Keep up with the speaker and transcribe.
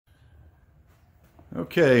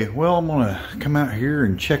Okay, well, I'm going to come out here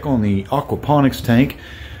and check on the aquaponics tank.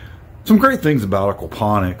 Some great things about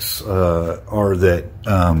aquaponics are that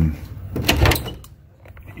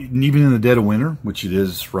even in the dead of winter, which it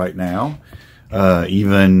is right now,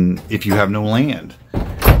 even if you have no land,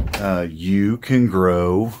 you can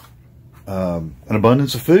grow an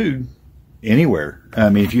abundance of food anywhere. I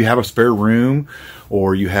mean, if you have a spare room,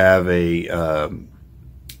 or you have a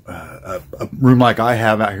room like I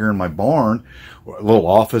have out here in my barn, a little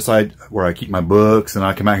office where I keep my books, and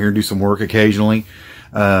I come out here and do some work occasionally.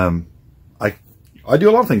 I do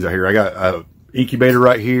a lot of things out here. I got an incubator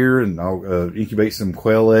right here, and I'll incubate some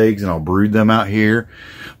quail eggs, and I'll brood them out here.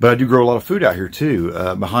 But I do grow a lot of food out here too.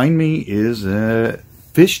 Behind me is a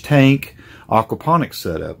fish tank aquaponics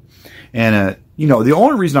setup. And, you know, the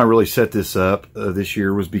only reason I really set this up this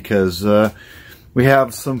year was because we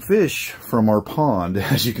have some fish from our pond,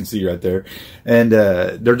 as you can see right there. And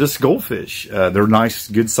they're just goldfish. They're nice,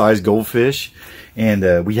 good-sized goldfish.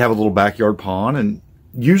 And we have a little backyard pond, and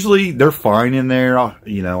usually they're fine in there. I'll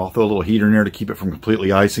throw a little heater in there to keep it from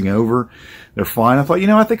completely icing over. They're fine. I thought,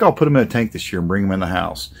 I think I'll put them in a tank this year and bring them in the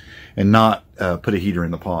house and not put a heater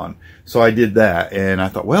in the pond. So I did that, and I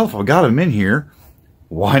thought, well, if I got them in here,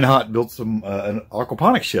 why not build some an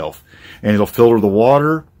aquaponics shelf? And it'll filter the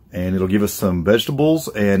water, and it'll give us some vegetables.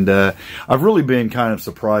 And I've really been kind of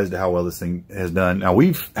surprised at how well this thing has done. Now,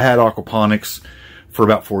 we've had aquaponics for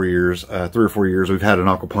about 4 years, 3 or 4 years. We've had an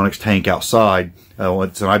aquaponics tank outside.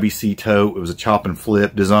 It's an IBC tote. It was a chop and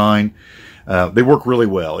flip design. They work really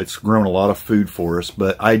well. It's grown a lot of food for us,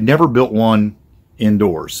 but I never built one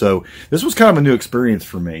indoors. So this was kind of a new experience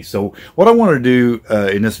for me. So what I want to do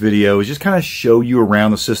in this video is just kind of show you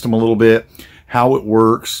around the system a little bit, how it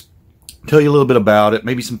works, tell you a little bit about it,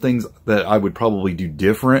 maybe some things that I would probably do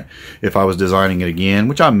different if I was designing it again,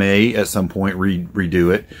 which I may at some point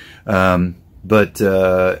redo it. But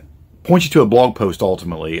point you to a blog post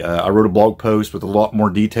ultimately. I wrote a blog post with a lot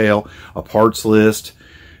more detail, a parts list,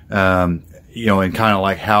 and kind of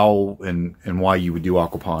like how and why you would do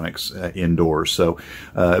aquaponics indoors. So,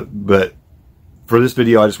 but for this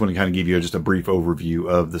video, I just want to kind of give you just a brief overview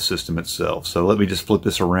of the system itself. So let me just flip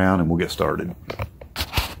this around and we'll get started.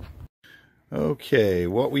 Okay,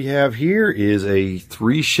 what we have here is a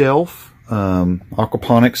 3-shelf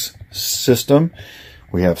aquaponics system.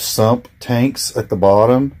 We have sump tanks at the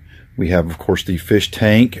bottom. We have, of course, the fish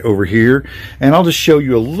tank over here. And I'll just show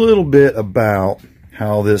you a little bit about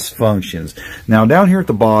how this functions. Now, down here at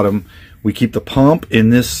the bottom, we keep the pump in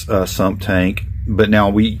this sump tank. But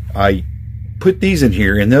now I put these in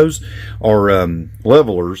here, and those are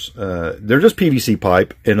levelers. They're just PVC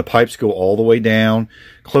pipe, and the pipes go all the way down,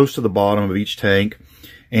 close to the bottom of each tank.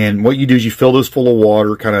 And what you do is you fill those full of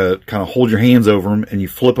water, kind of hold your hands over them, and you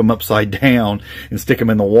flip them upside down and stick them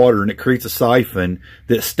in the water, and it creates a siphon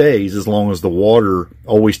that stays as long as the water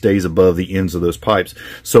always stays above the ends of those pipes.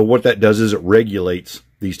 So what that does is it regulates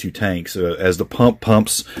these two tanks. As the pump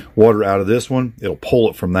pumps water out of this one, it'll pull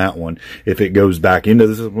it from that one. If it goes back into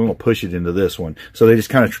this one, it'll push it into this one. So they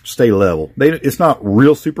just kind of stay level. It's not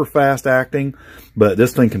real super fast acting, but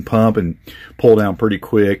this thing can pump and pull down pretty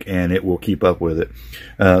quick, and it will keep up with it.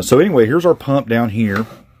 So anyway, here's our pump down here.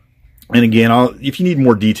 And again, if you need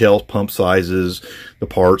more details, pump sizes, the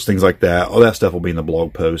parts, things like that, all that stuff will be in the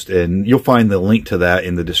blog post. And you'll find the link to that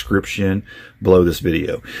in the description below this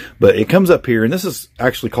video. But it comes up here, and this is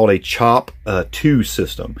actually called a CHOP 2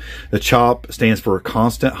 system. The CHOP stands for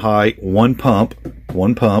constant height, one pump,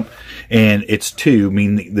 and it's 2,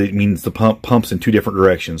 means the pump pumps in 2 different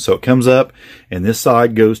directions. So it comes up, and this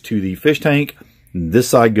side goes to the fish tank, this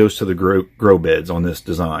side goes to the grow beds on this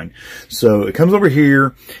design. So it comes over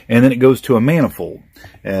here, and then it goes to a manifold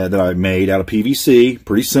that I made out of PVC.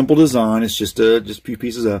 Pretty simple design. It's just a few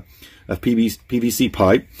pieces of PVC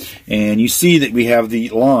pipe. And you see that we have the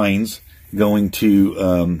lines going to,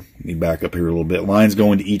 let me back up here a little bit, lines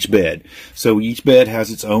going to each bed. So each bed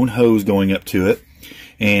has its own hose going up to it.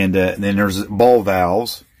 And then there's ball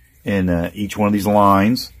valves in each one of these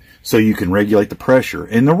lines, so you can regulate the pressure.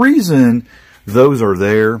 And the reason those are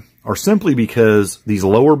there are simply because these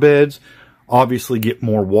lower beds obviously get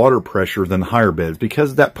more water pressure than the higher beds.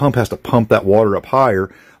 Because that pump has to pump that water up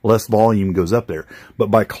higher, less volume goes up there.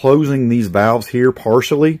 But by closing these valves here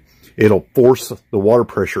partially, it'll force the water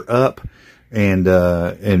pressure up and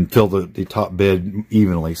fill the top bed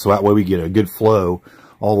evenly. So that way we get a good flow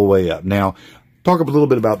all the way up. Now, talk a little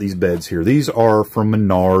bit about these beds here. These are from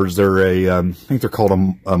Menards. They're I think they're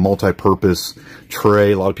called a multi-purpose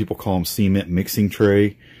tray. A lot of people call them cement mixing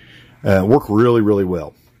tray. Work really, really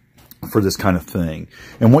well for this kind of thing.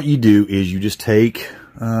 And what you do is you just take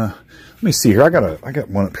let me see here. I got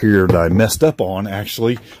one up here that I messed up on,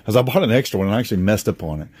 actually, because I bought an extra one and I actually messed up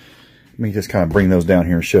on it. Let me just kind of bring those down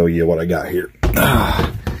here and show you what I got here.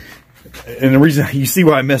 And the reason you see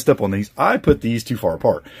why I messed up on these, I put these too far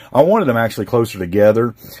apart. I wanted them actually closer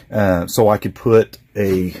together, so I could put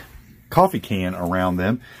a coffee can around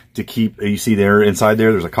them to keep, you see there, inside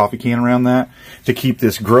there's a coffee can around that, to keep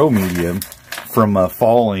this grow medium from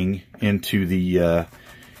falling into the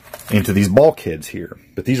into these bulkheads here.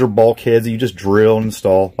 But these are bulkheads that you just drill and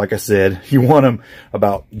install. Like I said, you want them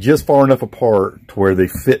about just far enough apart to where they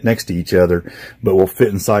fit next to each other, but will fit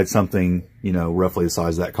inside something, you know, roughly the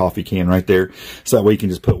size of that coffee can right there. So that way you can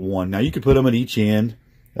just put one. Now you could put them at each end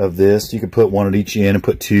of this. You could put one at each end and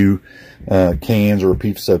put two cans or a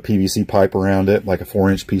piece of PVC pipe around it, like a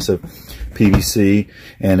 4-inch piece of PVC,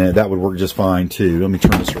 and that would work just fine too. Let me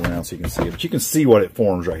turn this around so you can see it. But you can see what it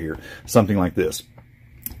forms right here, something like this.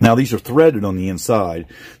 Now these are threaded on the inside,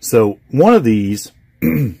 so one of these,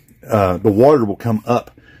 the water will come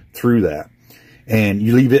up through that, and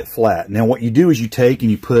you leave it flat. Now what you do is you take and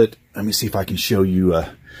you put, let me see if I can show you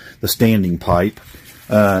the standing pipe.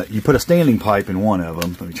 You put a standing pipe in one of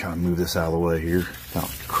them. Let me try to move this out of the way here without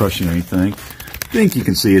crushing anything. I think you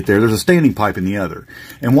can see it there. There's a standing pipe in the other.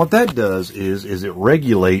 And what that does is it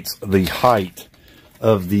regulates the height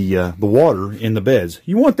of the water in the beds.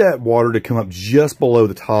 You want that water to come up just below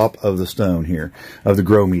the top of the stone here, of the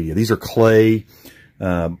grow media. These are clay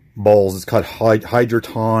balls. It's called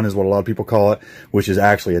Hydroton is what a lot of people call it, which is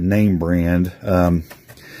actually a name brand.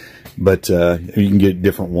 But you can get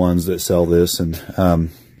different ones that sell this, and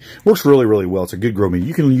works really, really well. It's a good grow media.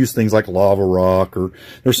 You can use things like lava rock, or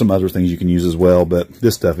there's some other things you can use as well, but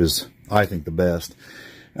this stuff is, I think, the best.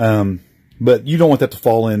 But you don't want that to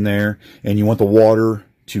fall in there, and you want the water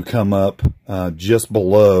to come up just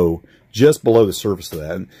below the surface of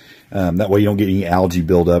that. That way you don't get any algae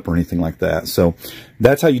buildup or anything like that. So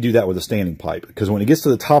that's how you do that with a standing pipe, because when it gets to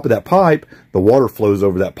the top of that pipe, the water flows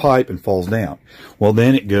over that pipe and falls down. Well,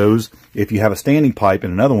 then it goes, if you have a standing pipe in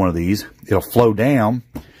another one of these, it'll flow down,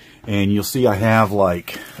 and you'll see I have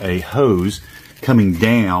like a hose coming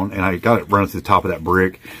down, and I got it running to the top of that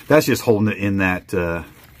brick. That's just holding it in that, that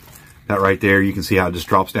right there. You can see how it just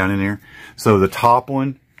drops down in there. So the top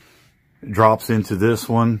one drops into this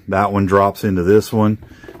one, that one drops into this one.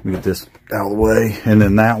 Let me get this out of the way, and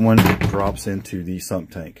then that one drops into the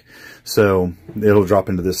sump tank. So it'll drop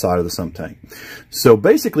into this side of the sump tank. So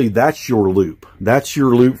basically that's your loop. That's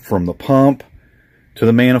your loop from the pump to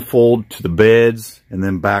the manifold to the beds, and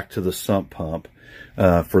then back to the sump pump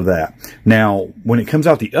for that. Now when it comes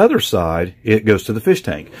out the other side, it goes to the fish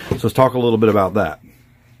tank. So let's talk a little bit about that.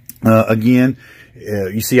 Again,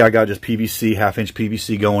 you see I got just PVC, 1/2-inch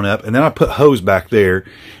PVC going up, and then I put hose back there,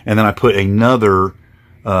 and then I put another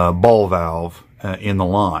ball valve in the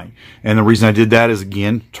line. And the reason I did that is,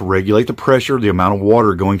 again, to regulate the pressure, the amount of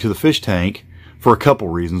water going to the fish tank, for a couple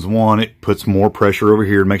reasons. One, it puts more pressure over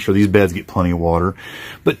here to make sure these beds get plenty of water.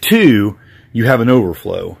 But two, you have an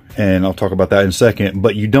overflow, and I'll talk about that in a second,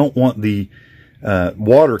 but you don't want the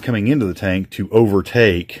water coming into the tank to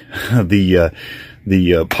overtake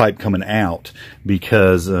the pipe coming out,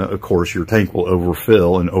 because of course your tank will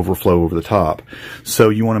overfill and overflow over the top. So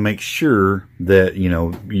you want to make sure that, you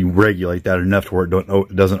know, you regulate that enough to where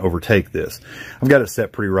it doesn't overtake this. I've got it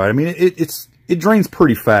set pretty right. I mean, it drains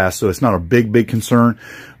pretty fast, so it's not a big concern,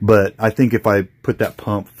 but I think if I put that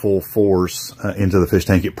pump full force into the fish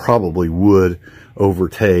tank, it probably would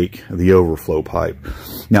overtake the overflow pipe.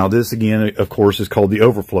 Now this, again, of course, is called the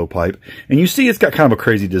overflow pipe, and you see it's got kind of a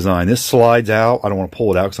crazy design. This slides out. I don't want to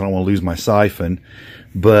pull it out because I don't want to lose my siphon,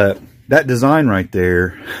 but that design right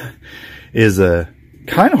there is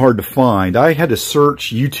kind of hard to find. I had to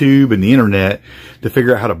search YouTube and the internet to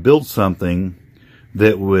figure out how to build something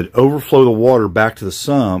that would overflow the water back to the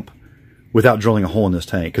sump without drilling a hole in this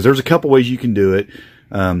tank, because there's a couple ways you can do it.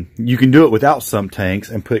 You can do it without sump tanks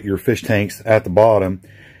and put your fish tanks at the bottom.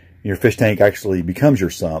 Your fish tank actually becomes your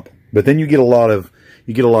sump, but then you get a lot of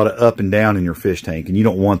up and down in your fish tank, and you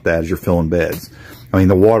don't want that as you're filling beds. I mean,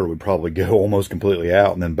 the water would probably go almost completely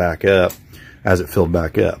out and then back up as it filled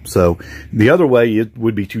back up. So the other way it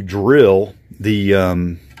would be to drill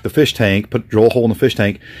the fish tank, drill a hole in the fish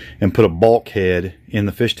tank and put a bulkhead in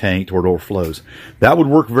the fish tank to where it overflows. That would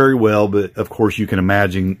work very well, but of course you can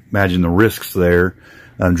imagine the risks there,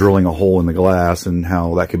 drilling a hole in the glass, and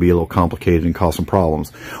how that could be a little complicated and cause some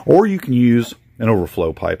problems. Or you can use an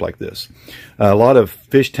overflow pipe like this. A lot of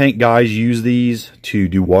fish tank guys use these to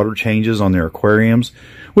do water changes on their aquariums,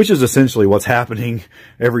 which is essentially what's happening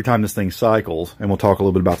every time this thing cycles. And we'll talk a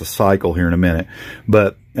little bit about the cycle here in a minute.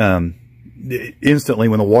 But instantly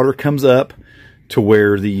when the water comes up to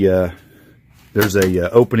where the there's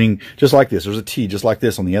a opening just like this. There's a T just like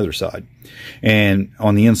this on the other side. And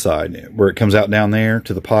on the inside, where it comes out down there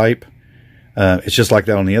to the pipe, it's just like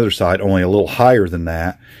that on the other side, only a little higher than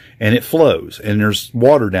that. And it flows. And there's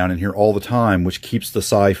water down in here all the time, which keeps the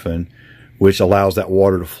siphon, which allows that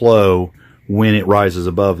water to flow when it rises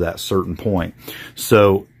above that certain point.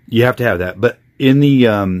 So you have to have that. But in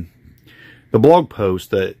the blog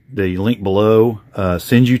post that the link below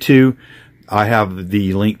sends you to, I have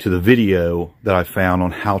the link to the video that I found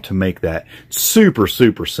on how to make that. Super,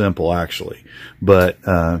 super simple, actually. But,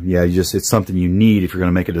 yeah, it's something you need if you're going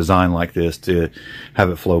to make a design like this to have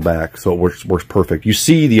it flow back. So it works perfect. You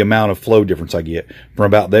see the amount of flow difference I get from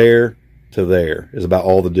about there to there is about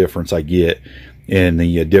all the difference I get in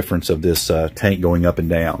the difference of this tank going up and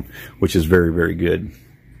down, which is very, very good.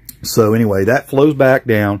 So anyway, that flows back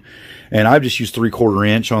down, and I've just used 3/4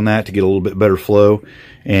 inch on that to get a little bit better flow,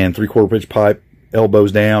 and 3/4 inch pipe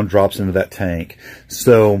elbows down, drops into that tank.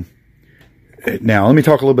 So now let me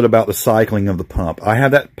talk a little bit about the cycling of the pump. I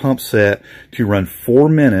have that pump set to run 4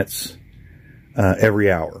 minutes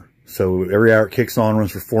every hour. So every hour it kicks on,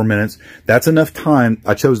 runs for 4 minutes. That's enough time.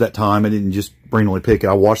 I chose that time. I didn't just randomly pick it.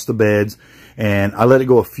 I watched the beds, and I let it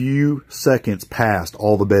go a few seconds past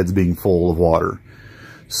all the beds being full of water.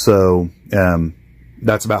 So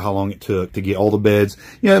that's about how long it took to get all the beds.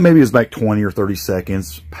 Yeah, maybe it's like 20 or 30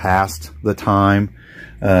 seconds past the time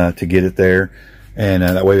to get it there. And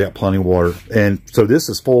that way we got plenty of water. And so this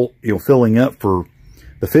is full, filling up for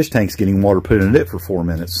the fish tank's getting water put in it for 4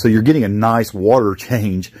 minutes. So you're getting a nice water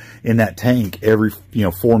change in that tank every,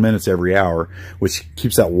 4 minutes every hour, which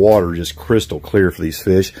keeps that water just crystal clear for these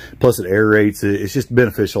fish. Plus it aerates it. It's just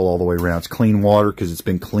beneficial all the way around. It's clean water because it's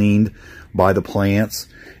been cleaned by the plants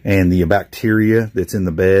and the bacteria that's in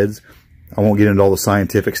the beds. I won't get into all the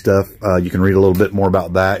scientific stuff. You can read a little bit more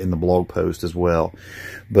about that in the blog post as well.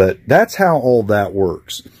 But that's how all that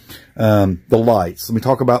works. The lights. Let me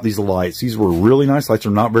talk about these lights. These were really nice lights.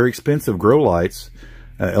 They're not very expensive grow lights,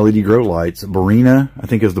 LED grow lights. Barina, I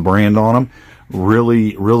think, is the brand on them.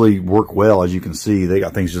 Really, really work well. As you can see, they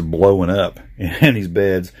got things just blowing up in these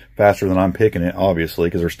beds faster than I'm picking it, obviously,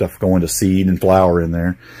 because there's stuff going to seed and flower in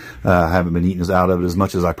there. I haven't been eating out of it as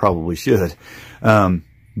much as I probably should.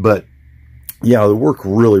 But yeah, they work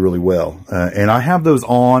really, really well. And I have those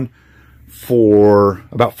on for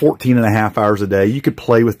about 14.5 hours a day. You could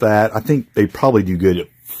play with that. I think they probably do good at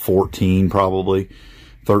 14, probably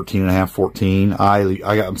 13.5, 14. I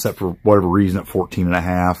got them set for whatever reason at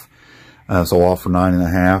 14.5. So off for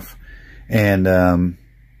 9.5. And,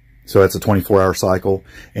 so that's a 24-hour cycle.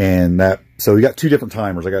 And so we got two different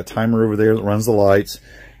timers. I got a timer over there that runs the lights.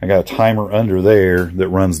 I got a timer under there that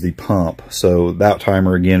runs the pump. So that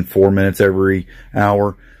timer, again, 4 minutes every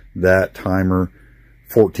hour. That timer,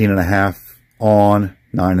 14.5 on,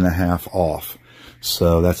 9.5 off.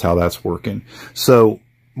 So that's how that's working. So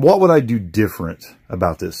what would I do different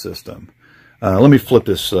about this system? Let me flip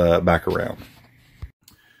this back around.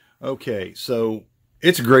 Okay, so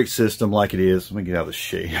it's a great system like it is. Let me get out of the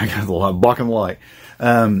shade. I got the light, blocking the light.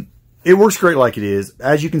 It works great like it is.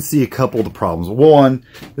 As you can see, a couple of the problems. One,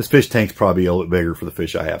 this fish tank's probably a little bit bigger for the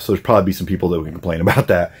fish I have. So there's probably be some people that can complain about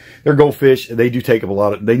that. They're goldfish. They do take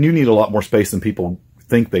up they do need a lot more space than people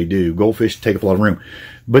think they do. Goldfish take up a lot of room.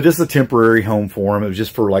 But this is a temporary home for them. It was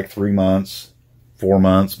just for like 3 months, 4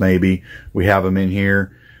 months maybe. We have them in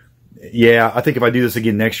here. Yeah, I think if I do this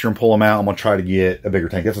again next year and pull them out, I'm going to try to get a bigger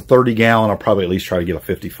tank. That's a 30-gallon. I'll probably at least try to get a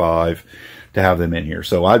 55 to have them in here.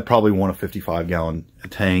 So I'd probably want a 55-gallon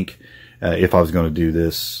tank if I was going to do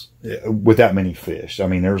this with that many fish. I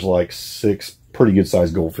mean, there's like 6 pretty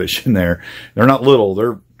good-sized goldfish in there. They're not little.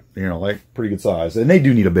 They're, like pretty good size. And they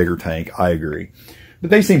do need a bigger tank. I agree. But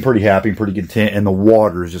they seem pretty happy, pretty content, and the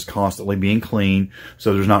water is just constantly being clean,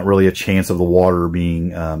 so there's not really a chance of the water being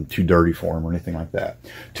too dirty for them or anything like that.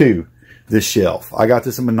 2, this shelf. I got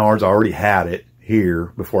this in Menards. I already had it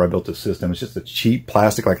here before I built this system. It's just a cheap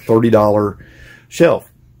plastic, like $30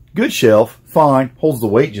 shelf. Good shelf, fine, holds the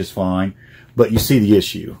weight just fine, but you see the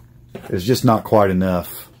issue. There's just not quite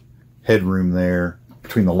enough headroom there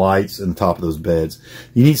between the lights and the top of those beds.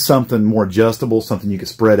 You need something more adjustable, something you can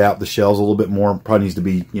spread out the shelves a little bit more. Probably needs to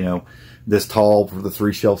be, this tall for the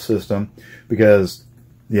 3-shelf system, because,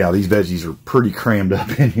 yeah, these veggies are pretty crammed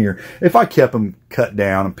up in here. If I kept them cut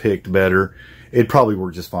down and picked better, it'd probably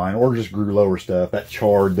work just fine, or just grew lower stuff. That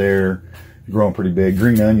chard there, growing pretty big.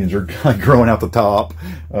 Green onions are growing out the top.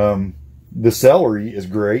 The celery is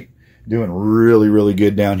great, doing really, really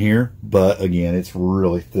good down here, but again, it's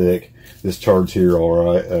really thick. This chard's here,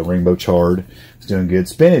 all right. Rainbow chard is doing good.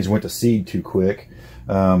 Spinach went to seed too quick.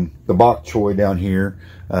 The bok choy down here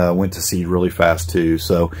went to seed really fast too.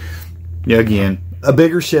 So yeah, again, a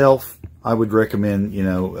bigger shelf, I would recommend, you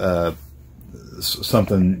know,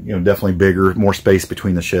 something, you know, definitely bigger, more space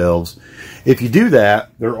between the shelves. If you do that,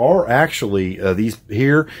 there are actually these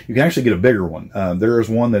here, you can actually get a bigger one. There is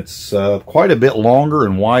one that's quite a bit longer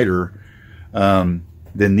and wider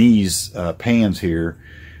than these pans here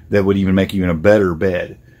that would even make even a better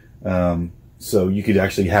bed. So you could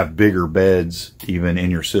actually have bigger beds even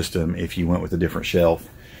in your system if you went with a different shelf.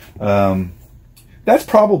 That's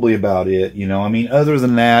probably about it. You know, I mean, other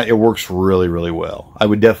than that, it works really, really well. I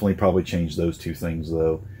would definitely probably change those two things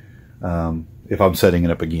though, if I'm setting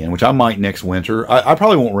it up again, which I might next winter. I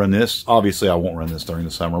probably won't run this. Obviously, I won't run this during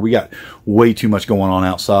the summer. We got way too much going on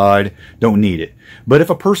outside. Don't need it. But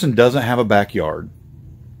if a person doesn't have a backyard,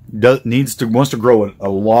 wants to grow a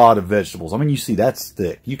lot of vegetables. I mean, you see that's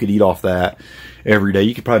thick. You could eat off that every day.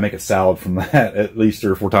 You could probably make a salad from that at least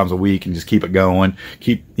 3 or 4 times a week and just keep it going.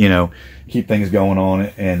 Keep things going on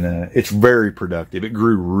it. And it's very productive. It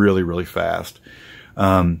grew really, really fast.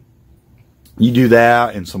 You do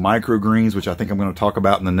that and some microgreens, which I think I'm going to talk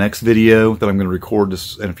about in the next video that I'm going to record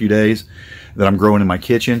this in a few days, that I'm growing in my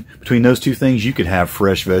kitchen. Between those two things, you could have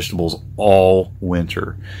fresh vegetables all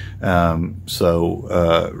winter.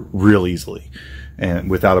 Real easily, and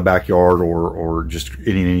without a backyard or just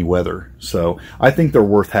in any weather. So I think they're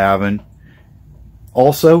worth having.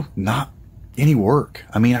 Also, not any work.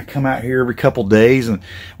 I mean, I come out here every couple days, and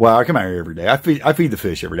well, I come out here every day. I feed the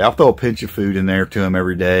fish every day. I'll throw a pinch of food in there to them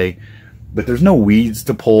every day. But there's no weeds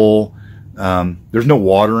to pull. There's no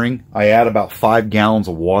watering. I add about 5 gallons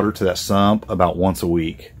of water to that sump about once a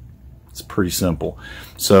week. It's pretty simple.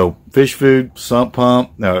 So fish food, sump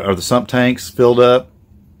pump, or the sump tanks filled up.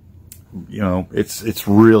 You know, it's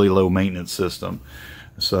really low maintenance system.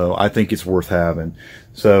 So I think it's worth having.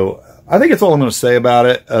 So I think that's all I'm going to say about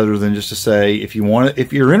it, other than just to say, if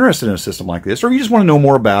you're interested in a system like this, or you just want to know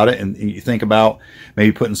more about it and you think about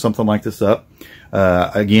maybe putting something like this up,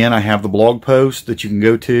 again, I have the blog post that you can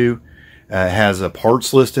go to. It has a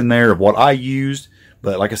parts list in there of what I used.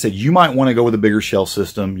 But like I said, you might want to go with a bigger shelf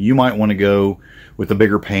system. You might want to go with the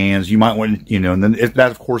bigger pans. You might want to, and then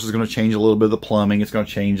that, of course, is going to change a little bit of the plumbing. It's going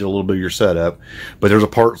to change a little bit of your setup. But there's a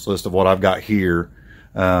parts list of what I've got here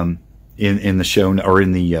in the show, or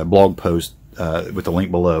in the blog post with the link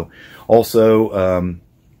below. Also,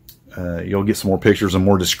 you'll get some more pictures and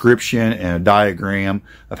more description and a diagram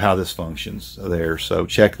of how this functions there. So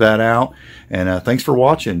check that out. And thanks for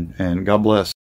watching, and God bless.